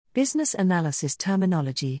Business analysis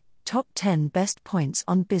terminology, top 10 best points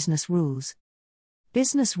on business rules.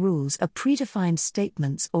 Business rules are predefined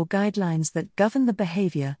statements or guidelines that govern the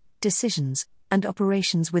behavior, decisions, and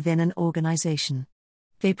operations within an organization.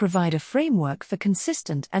 They provide a framework for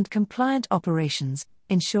consistent and compliant operations,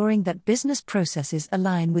 ensuring that business processes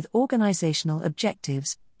align with organizational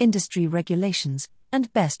objectives, industry regulations,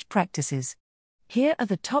 and best practices. Here are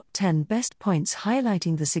the top 10 best points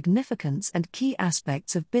highlighting the significance and key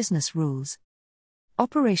aspects of business rules.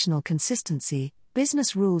 Operational consistency.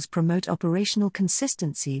 Business rules promote operational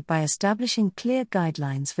consistency by establishing clear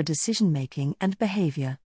guidelines for decision-making and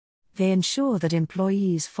behavior. They ensure that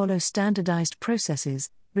employees follow standardized processes,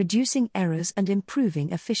 reducing errors and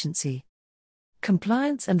improving efficiency.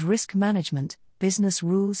 Compliance and risk management. Business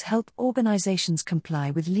rules help organizations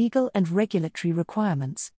comply with legal and regulatory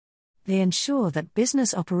requirements. They ensure that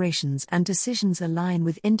business operations and decisions align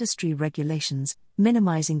with industry regulations,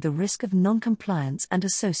 minimizing the risk of non-compliance and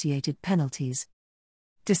associated penalties.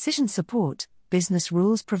 Decision support. Business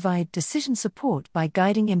rules provide decision support by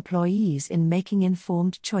guiding employees in making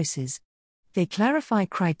informed choices. They clarify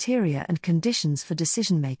criteria and conditions for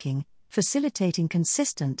decision-making, facilitating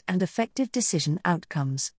consistent and effective decision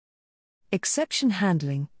outcomes. Exception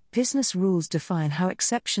handling. Business rules define how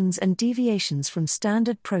exceptions and deviations from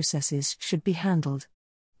standard processes should be handled.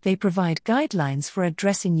 They provide guidelines for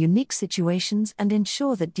addressing unique situations and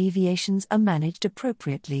ensure that deviations are managed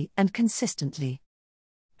appropriately and consistently.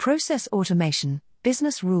 Process automation.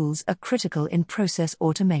 Business rules are critical in process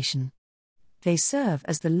automation. They serve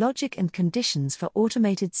as the logic and conditions for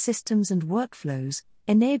automated systems and workflows,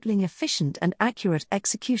 enabling efficient and accurate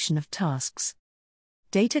execution of tasks.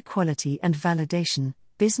 Data quality and validation.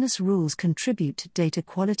 Business rules contribute to data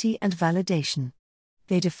quality and validation.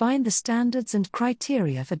 They define the standards and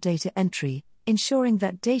criteria for data entry, ensuring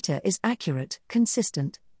that data is accurate,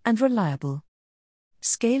 consistent, and reliable.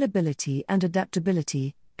 Scalability and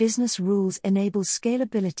adaptability. Business rules enable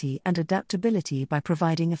scalability and adaptability by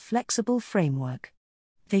providing a flexible framework.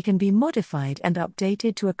 They can be modified and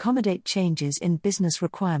updated to accommodate changes in business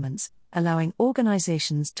requirements, allowing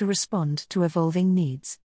organizations to respond to evolving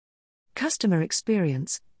needs. Customer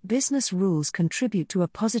experience. Business rules contribute to a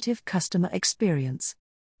positive customer experience.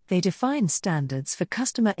 They define standards for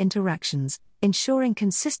customer interactions, ensuring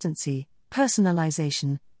consistency,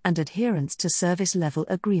 personalization, and adherence to service-level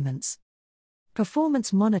agreements.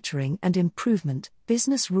 Performance monitoring and improvement.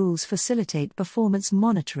 Business rules facilitate performance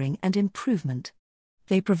monitoring and improvement.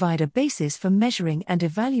 They provide a basis for measuring and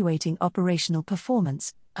evaluating operational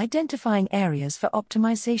performance, identifying areas for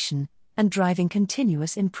optimization, and driving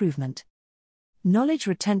continuous improvement. Knowledge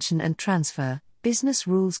retention and transfer. Business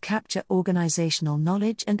rules capture organizational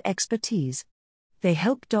knowledge and expertise. They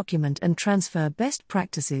help document and transfer best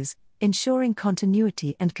practices, ensuring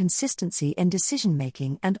continuity and consistency in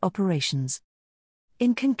decision-making and operations.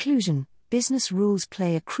 In conclusion, business rules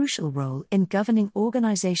play a crucial role in governing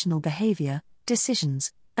organizational behavior,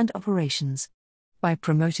 decisions, and operations. By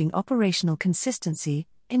promoting operational consistency,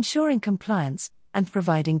 ensuring compliance, and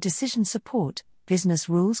providing decision support, business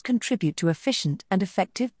rules contribute to efficient and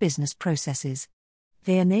effective business processes.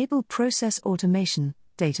 They enable process automation,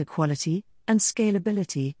 data quality, and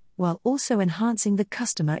scalability, while also enhancing the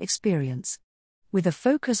customer experience. With a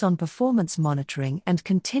focus on performance monitoring and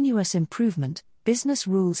continuous improvement, business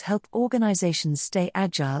rules help organizations stay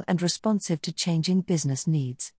agile and responsive to changing business needs.